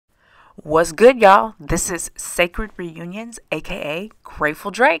What's good, y'all? This is Sacred Reunions, aka Grateful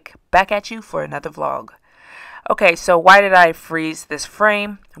Drake, back at you for another vlog. Okay, so why did I freeze this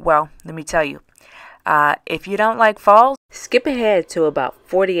frame? Well, let me tell you. If you don't like fall, skip ahead to about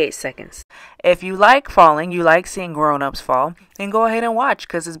 48 seconds. If you like falling, you like seeing grown-ups fall, then go ahead and watch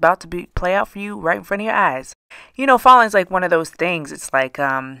because it's about to play out for you right in front of your eyes. You know, falling's like one of those things. It's like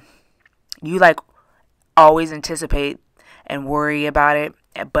you like always anticipate and worry about it,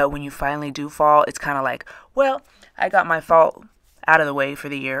 but when you finally do fall, it's kind of like, well, I got my fall out of the way for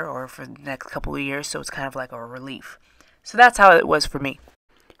the year or for the next couple of years, so it's kind of like a relief. So that's how it was for me.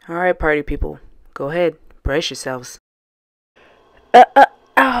 All right, party people, go ahead, brace yourselves.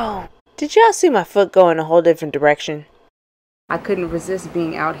 Oh, did y'all see my foot go in a whole different direction? I couldn't resist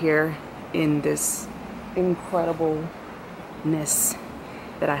being out here in this incredibleness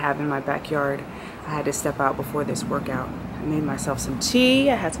that I have in my backyard. I had to step out before this workout. I made myself some tea.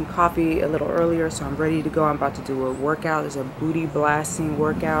 I had some coffee a little earlier, so I'm ready to go. I'm about to do a workout. It's a booty blasting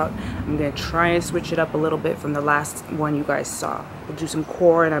workout. I'm going to try and switch it up a little bit from the last one you guys saw. We'll do some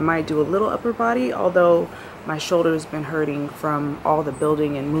core, and I might do a little upper body, although my shoulder's been hurting from all the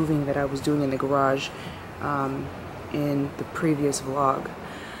building and moving that I was doing in the garage in the previous vlog.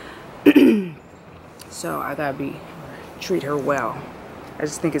 So I gotta treat her well. I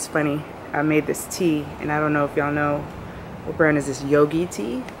just think it's funny. I made this tea, and I don't know if y'all know what brand is this. Yogi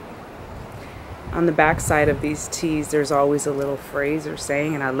tea. On the back side of these teas, there's always a little phrase or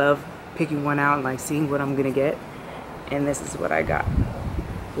saying, and I love picking one out and like seeing what I'm gonna get. And this is what I got.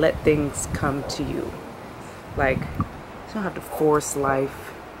 Let things come to you. Like, you don't have to force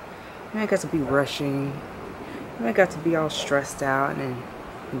life. You ain't got to be rushing. You ain't got to be all stressed out and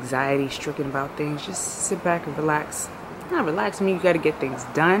anxiety stricken about things. Just sit back and relax. Not relax, I mean you got to get things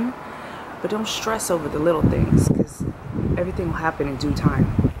done, but don't stress over the little things, because everything will happen in due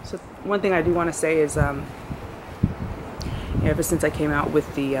time. So one thing I do want to say is ever since I came out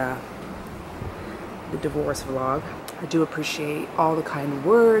with the divorce vlog, I do appreciate all the kind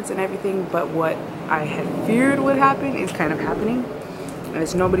words and everything, but what I had feared would happen is kind of happening, and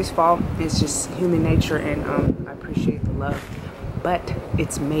it's nobody's fault. It's just human nature, and I appreciate the love, but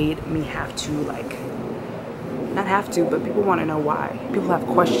it's made me have to, like, not have to, but people want to know why. People have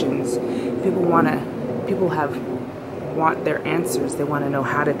questions. People want their answers. They want to know,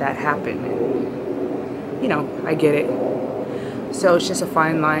 how did that happen? And, you know, I get it. So it's just a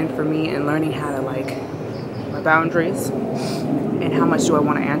fine line for me in learning how to, like, my boundaries and how much do I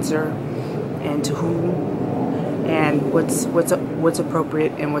want to answer and to whom and what's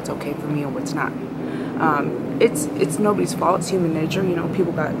appropriate and what's okay for me and what's not. It's nobody's fault. It's human nature. You know,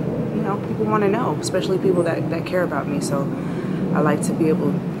 people want to know, especially people that care about me. So I like to be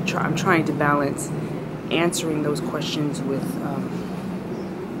able to I'm trying to balance answering those questions with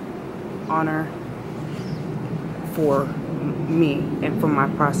honor for me and for my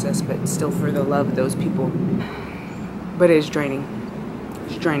process, but still for the love of those people. But it is draining.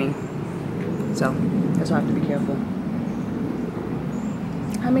 It's draining. So that's why I have to be careful.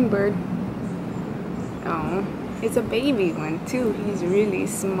 Hummingbird. Oh, it's a baby one too. He's really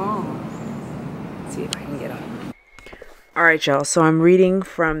small. Let's see if I can get him. Alright, y'all, so I'm reading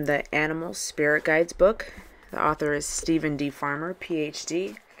from the Animal Spirit Guides book. The author is Stephen D. Farmer,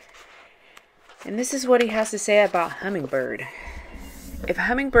 PhD. And this is what he has to say about hummingbird. If a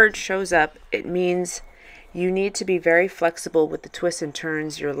hummingbird shows up, it means you need to be very flexible with the twists and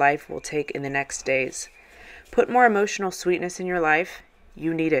turns your life will take in the next days. Put more emotional sweetness in your life.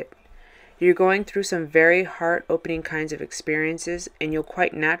 You need it. You're going through some very heart-opening kinds of experiences, and you'll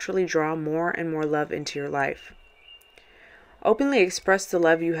quite naturally draw more and more love into your life. Openly express the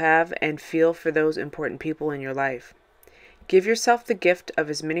love you have and feel for those important people in your life. Give yourself the gift of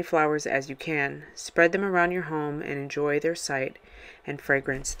as many flowers as you can. Spread them around your home and enjoy their sight and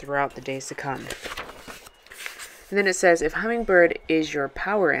fragrance throughout the days to come. And then it says, if hummingbird is your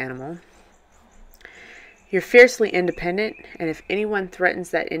power animal, you're fiercely independent, and if anyone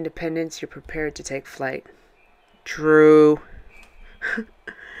threatens that independence, you're prepared to take flight. True.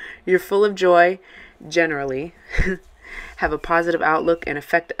 You're full of joy, generally, have a positive outlook, and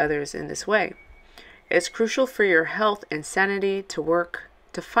affect others in this way. It's crucial for your health and sanity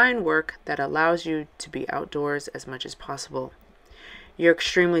to find work that allows you to be outdoors as much as possible. You're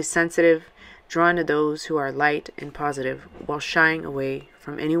extremely sensitive, drawn to those who are light and positive, while shying away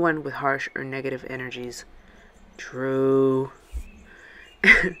from anyone with harsh or negative energies. True.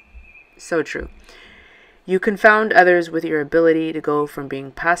 So true. You confound others with your ability to go from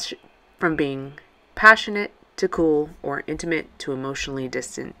being passionate to cool, or intimate to emotionally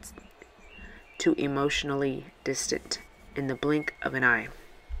distant. In the blink of an eye.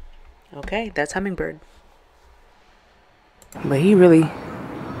 Okay, that's Hummingbird. But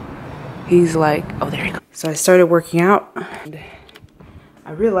he's like, oh, there you go. So I started working out. And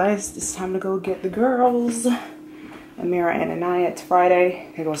I realized it's time to go get the girls. Amira and Anaya, it's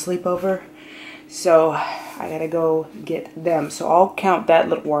Friday. They go sleepover. So I gotta go get them. So I'll count that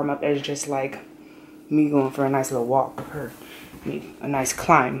little warm up as just like me going for a nice little walk with her. A nice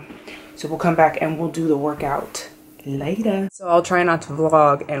climb. So we'll come back and we'll do the workout later. So I'll try not to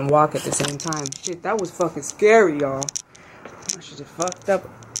vlog and walk at the same time. Shit, that was fucking scary, y'all. I should have fucked up.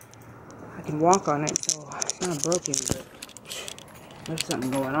 I can walk on it, so it's not broken, but there's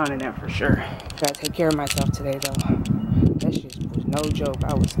something going on in there for sure. Gotta take care of myself today, though. That shit was no joke.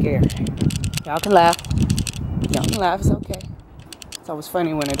 I was scared. Y'all can laugh. Y'all can laugh. It's okay. It's always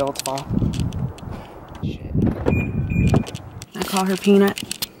funny when adults fall. Shit. I call her Peanut.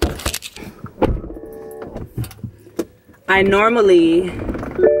 I normally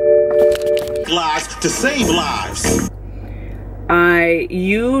lives to save lives. I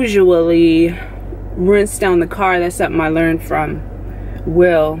usually rinse down the car. That's something I learned from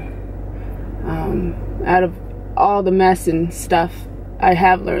Will. Out of all the mess and stuff, I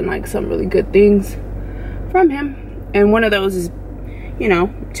have learned like some really good things from him. And one of those is, you know,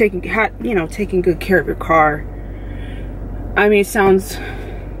 taking good care of your car. I mean, it sounds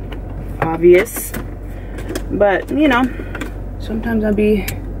obvious, but you know, sometimes I'll be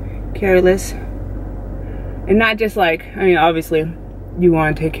careless. And not just like, I mean, obviously you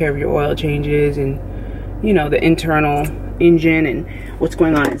want to take care of your oil changes and, you know, the internal engine and what's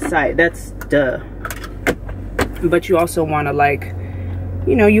going on inside. That's duh. But you also want to, like,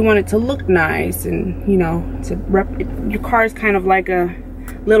 you know, you want it to look nice, and, you know, your car is kind of like a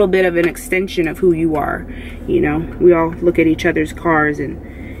little bit of an extension of who you are. You know, we all look at each other's cars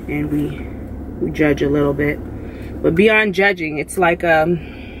and we judge a little bit. But beyond judging, it's like,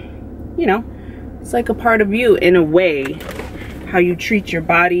 you know, it's like a part of you in a way. How you treat your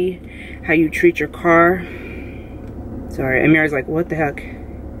body, how you treat your car. Sorry, Amira's like, what the heck?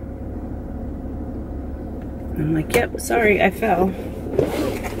 I'm like, yep, sorry, I fell.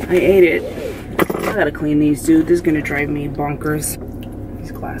 I ate it. I gotta clean these, dude. This is gonna drive me bonkers.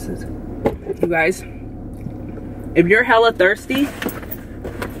 These glasses. You guys, if you're hella thirsty,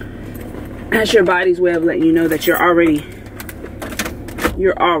 that's your body's way of letting you know that you're already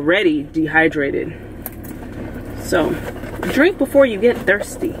dehydrated. So drink before you get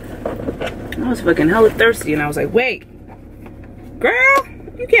thirsty. I was fucking hella thirsty and I was like, wait, girl,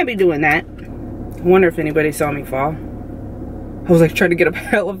 you can't be doing that. I wonder if anybody saw me fall. I was like trying to get up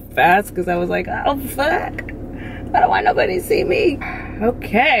hella fast because I was like, oh fuck, I don't want nobody to see me.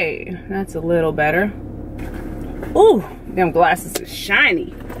 Okay, that's a little better. Ooh, them glasses are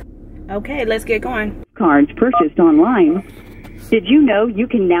shiny. Okay, let's get going. Cards purchased online. Did you know you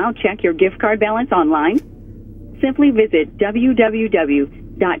can now check your gift card balance online? Simply visit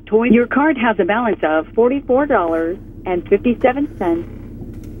www.toy. Your card has a balance of $44.57.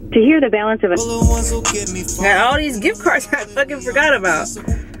 To hear the balance of Got all these gift cards I fucking forgot about.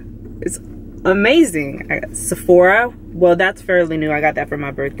 It's amazing. I got Sephora. Well, that's fairly new. I got that for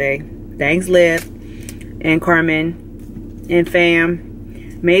my birthday. Thanks, Liv and Carmen and Fam.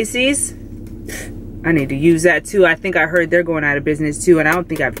 Macy's. I need to use that too. I think I heard they're going out of business too, and I don't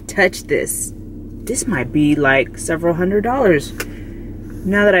think I've touched this. This might be like several $100s.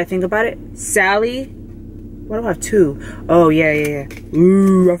 Now that I think about it. Sally. What do I have? Two? Oh, yeah.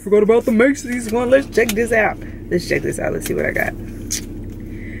 Ooh, I forgot about the Macy's one. Let's check this out. Let's check this out. Let's see what I got.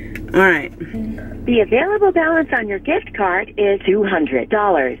 All right. The available balance on your gift card is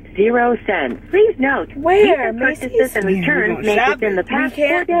 $200.00. Please note, where purchases and returns made within the past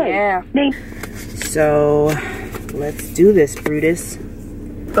 4 days. Yeah. So let's do this, Brutus.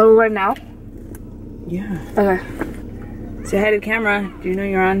 Oh, right now? Yeah. Okay. Say hi to the camera. Do you know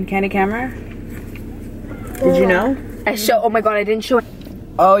you're on Candid Camera? Did you know? Oh my god, I didn't show it.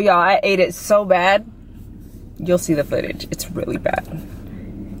 Oh, y'all, I ate it so bad. You'll see the footage. It's really bad.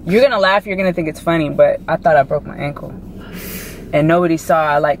 You're gonna laugh, you're gonna think it's funny, but I thought I broke my ankle. And nobody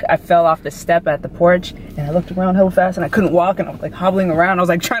saw. I fell off the step at the porch, and I looked around hella fast, and I couldn't walk, and I was like hobbling around. I was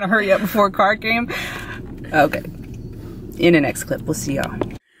like trying to hurry up before a car came. Okay. In the next clip, we'll see y'all.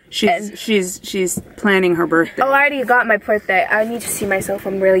 She's planning her birthday. Oh, I already got my birthday. I need to see myself.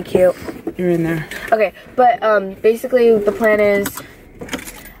 I'm really cute. You're in there. Okay, but basically the plan is. No, on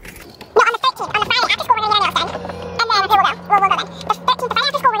the 13th, on the Friday after school, we're gonna get our nails done. And then, okay, we'll go then. The 13th, the Friday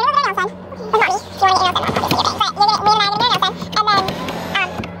after school, we're gonna get our nails done. With mommy, she wanna get nails done, obviously, okay. But me and I are gonna get nails done. And then,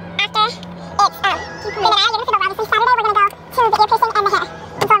 after it's, me and I are gonna go Robinson. Saturday, we're gonna go to the ear piercing and the hair.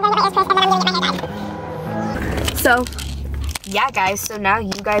 And so I'm gonna get my ears pierced, and then I'm gonna get my hair dyed. So, yeah, guys. guys, so now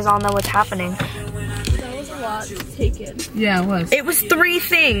you guys all know what's happening. That was a lot to take in. Yeah, it was. It was 3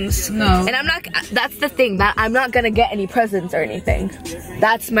 things. No. And I'm not, that's the thing, that I'm not gonna get any presents or anything.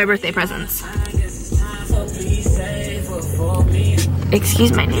 That's my birthday presents.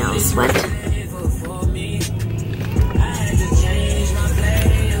 Excuse my nails, what?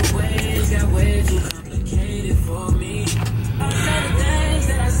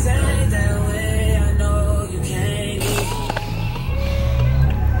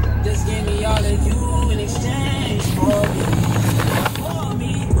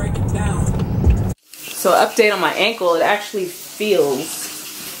 So update on my ankle, it actually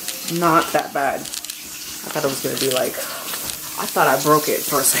feels not that bad. I thought it was gonna be like, I thought I broke it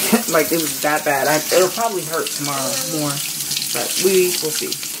for a second. Like it was that bad. It'll probably hurt tomorrow more, but we will see.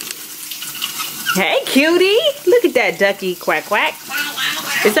 Hey cutie, look at that ducky, quack quack.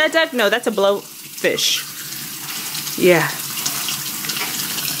 Is that duck? No, that's a blowfish. Yeah.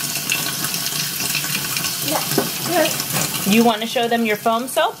 You want to show them your foam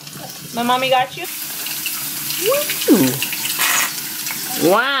soap? My mommy got you? Woo.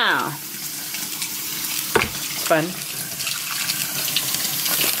 Wow. Fun.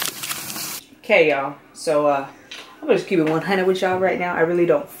 Okay, y'all. So, I'm gonna just keep it 100 with y'all right now. I really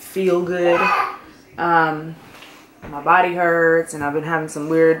don't feel good. My body hurts, and I've been having some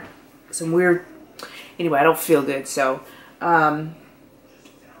weird. Anyway, I don't feel good. So, and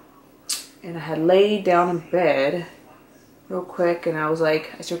I had laid down in bed real quick, and I was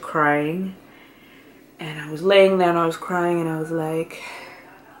like, I started crying. And I was laying there and I was crying, and I was like,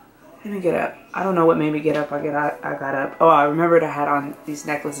 let me get up. I don't know what made me get up. I got up. Oh, I remembered I had on these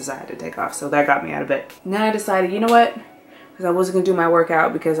necklaces I had to take off. So that got me out of bed. Now I decided, you know what? Because I wasn't going to do my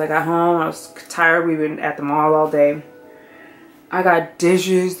workout because I got home. I was tired. We've been at the mall all day. I got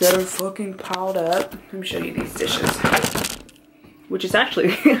dishes that are fucking piled up. Let me show you these dishes. Which is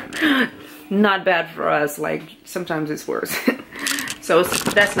actually not bad for us. Like, sometimes it's worse. So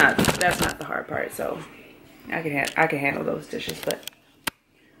that's not the hard part. So I can handle those dishes. But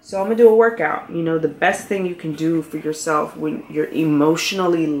so I'm gonna do a workout. You know, the best thing you can do for yourself when you're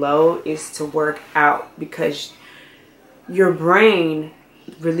emotionally low is to work out, because your brain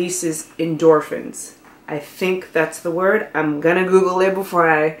releases endorphins. I think that's the word. I'm gonna Google it before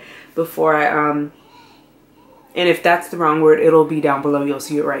I and if that's the wrong word, it'll be down below. You'll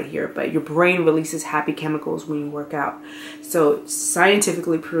see it right here. But your brain releases happy chemicals when you work out. So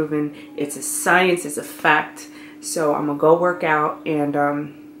scientifically proven. It's a science. It's a fact. So I'm gonna go work out, and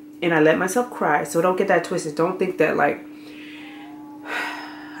I let myself cry. So don't get that twisted. Don't think that like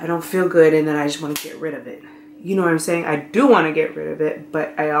I don't feel good and then I just want to get rid of it. You know what I'm saying? I do want to get rid of it,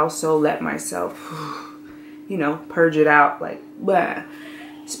 but I also let myself, you know, purge it out, like blah.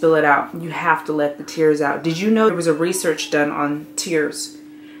 Spill it out. You have to let the tears out. Did you know there was a research done on tears?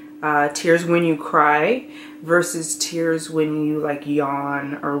 Tears when you cry versus tears when you like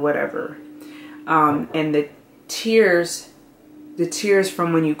yawn or whatever. And the tears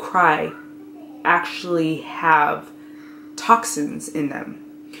from when you cry actually have toxins in them.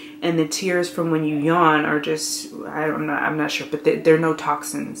 And the tears from when you yawn are just, I'm not sure, but there are no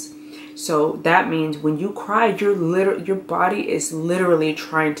toxins. So that means when you cry, your body is literally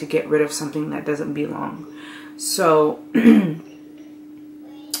trying to get rid of something that doesn't belong. So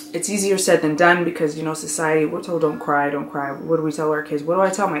it's easier said than done, because, you know, society, we're told don't cry, don't cry. What do we tell our kids? What do I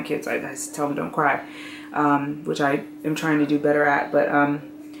tell my kids? I tell them don't cry, which I am trying to do better at. But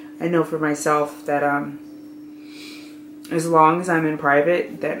I know for myself that as long as I'm in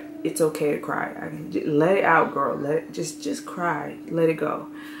private, that it's okay to cry. I can let it out, girl. Just cry. Let it go.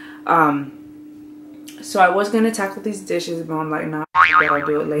 So I was gonna tackle these dishes, but I'm like, nah, I'll do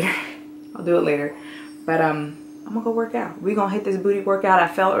it later. I'll do it later. But I'm gonna go work out. We gonna hit this booty workout. I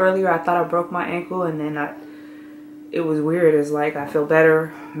fell earlier. I thought I broke my ankle, and then it was weird. It's like I feel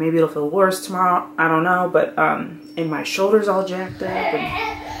better. Maybe it'll feel worse tomorrow. I don't know. But and my shoulders all jacked up.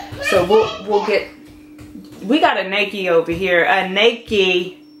 And so we'll get. We got a Nike over here. A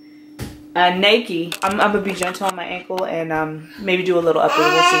Nike. I'm gonna be gentle on my ankle and maybe do a little upper.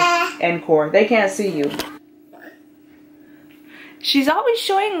 We'll see. And core. They can't see you. She's always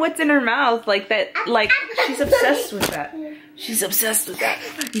showing what's in her mouth, like that. Like she's obsessed with that. She's obsessed with that.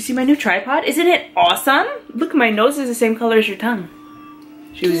 You see my new tripod? Isn't it awesome? Look, my nose is the same color as your tongue.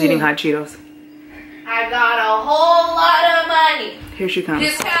 She was eating hot Cheetos. I got a whole lot of money. Here she comes.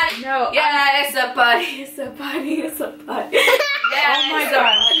 No. Yeah, it's a buddy. It's a buddy. It's a buddy. Yeah, oh my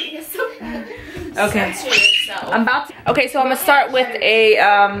god. It's a buddy. Okay. I'm about to. Okay, so I'm gonna start with a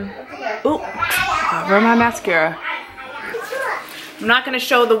ooh. Where's my mascara? I'm not gonna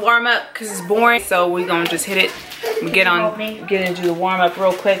show the warm up because it's boring. So we're gonna just hit it We get into the warm up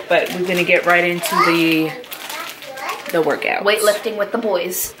real quick, but we're gonna get right into the workout. Weightlifting with the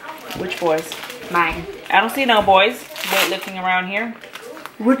boys. Which boys? Mine. I don't see no boys weightlifting around here.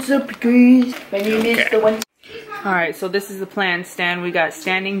 What's up, guys? When you miss the one. All right, so this is the plan, Stan. We got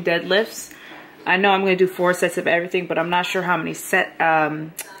standing deadlifts. I know I'm gonna do 4 sets of everything, but I'm not sure how many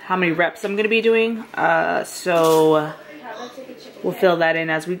reps I'm gonna be doing. So we'll fill that in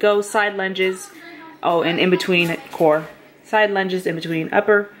as we go. Side lunges. Oh, and in between core. Side lunges in between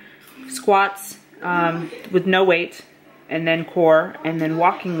upper, squats with no weight, and then core, and then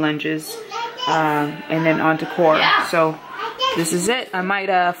walking lunges, and then onto core. So this is it. I might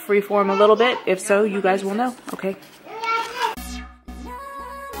freeform a little bit. If so, you guys will know. Okay.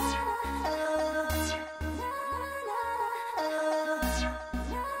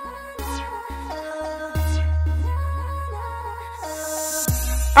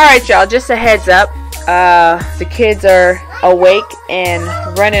 All right, y'all, just a heads up. The kids are awake and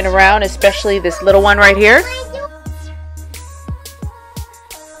running around, especially this little one right here.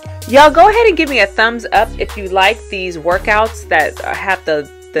 Y'all go ahead and give me a thumbs up if you like these workouts that have the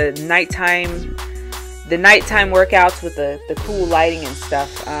nighttime workouts with the cool lighting and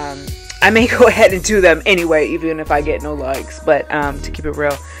stuff. I may go ahead and do them anyway, even if I get no likes, but to keep it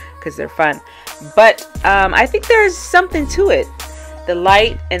real, because they're fun. But I think there's something to it. The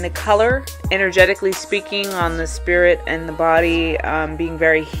light and the color, energetically speaking, on the spirit and the body, being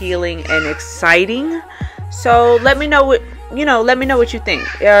very healing and exciting. So let me know what let me know what you think.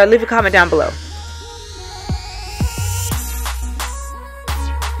 Leave a comment down below.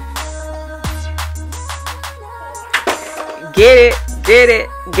 Get it,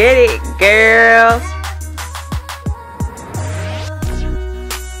 girls.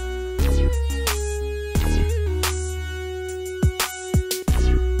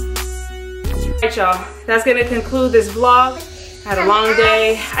 Alright, y'all, that's gonna conclude this vlog. I had a long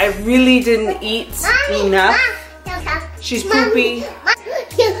day. I really didn't eat enough. She's poopy.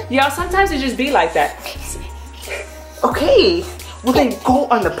 Y'all, sometimes it just be like that. Okay, well then go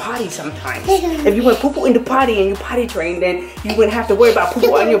on the potty sometimes. If you went poo-poo in the potty and you potty trained, then you wouldn't have to worry about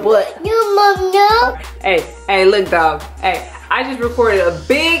poo-poo on your butt. No, Mom, no. Hey, look, dog. Hey, I just recorded a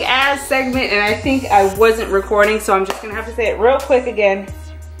big ass segment and I think I wasn't recording, so I'm just gonna have to say it real quick again.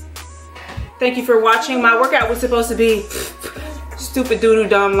 Thank you for watching. My workout was supposed to be stupid doo-doo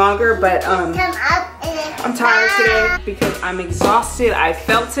dumb longer, but I'm tired today because I'm exhausted. I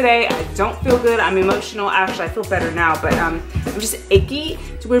felt today. I don't feel good. I'm emotional. Actually, I feel better now, but I'm just achy.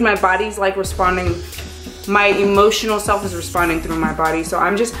 It's weird. My body's like responding. My emotional self is responding through my body, so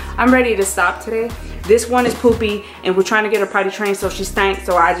I'm ready to stop today. This one is poopy, and we're trying to get her potty trained, so she stank.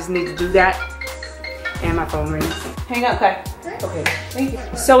 So I just need to do that. And my phone rings. Hang up, okay. Okay, thank you.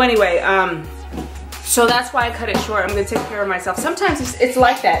 So anyway, so that's why I cut it short. I'm gonna take care of myself. Sometimes it's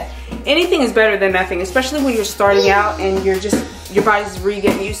like that. Anything is better than nothing, especially when you're starting out and your body's really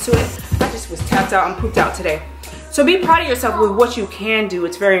getting used to it. I just was tapped out and pooped out today. So be proud of yourself with what you can do.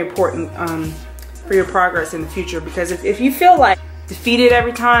 It's very important for your progress in the future, because if you feel like defeated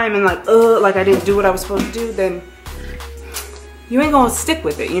every time and like I didn't do what I was supposed to do, then you ain't gonna stick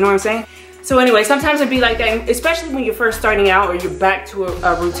with it, you know what I'm saying? So anyway, sometimes it'd be like that, especially when you're first starting out or you're back to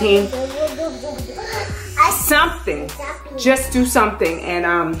a routine. Something, just do something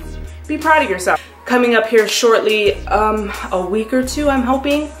and be proud of yourself. Coming up here shortly, a week or two, I'm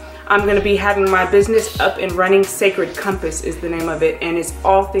hoping, I'm gonna be having my business up and running. Sacred Compass is the name of it, and it's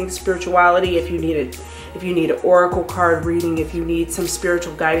all things spirituality. If you need an oracle card reading, if you need some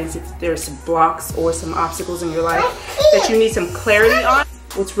spiritual guidance, if there's some blocks or some obstacles in your life that you need some clarity on,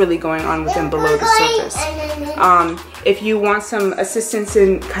 what's really going on with them below the surface. If you want some assistance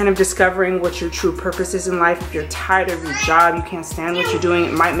in kind of discovering what your true purpose is in life, if you're tired of your job, you can't stand what you're doing,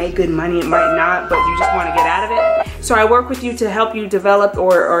 it might make good money, it might not, but you just want to get out of it. So I work with you to help you develop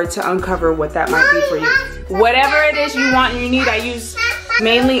or to uncover what that might be for you. Whatever it is you want and you need, I use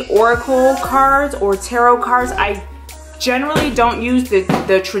mainly oracle cards or tarot cards. I generally don't use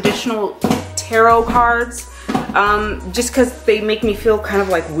the traditional tarot cards. Just because they make me feel kind of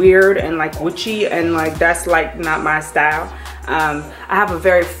like weird and like witchy, and like that's like not my style. I have a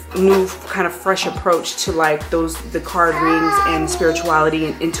very new kind of fresh approach to like the card readings and spirituality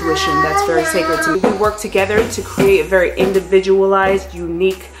and intuition that's very sacred to me. We work together to create a very individualized,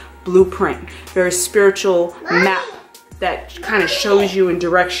 unique blueprint, very spiritual map that kind of shows you and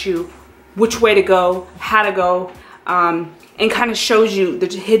directs you which way to go, how to go, and kind of shows you the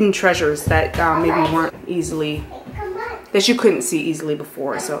hidden treasures that maybe weren't easily, that you couldn't see easily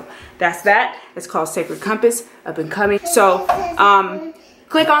before. So that's that. It's called Sacred Compass, up and coming. So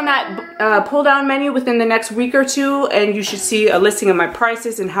Click on that pull down menu within the next week or two and you should see a listing of my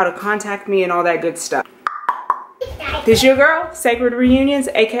prices and how to contact me and all that good stuff. This is your girl, Sacred Reunions,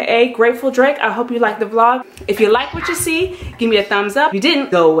 aka Grateful Drake. I hope you liked the vlog. If you like what you see, give me a thumbs up. If you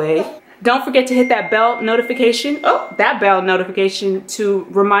didn't, go away. Don't forget to hit that bell notification. Oh, that bell notification to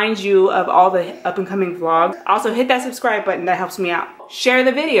remind you of all the up and coming vlogs. Also hit that subscribe button, that helps me out. Share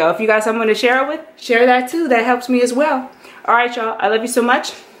the video. If you got someone to share it with, share that too. That helps me as well. All right, y'all. I love you so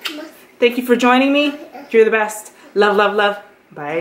much. Thank you for joining me. You're the best. Love, love, love. Bye.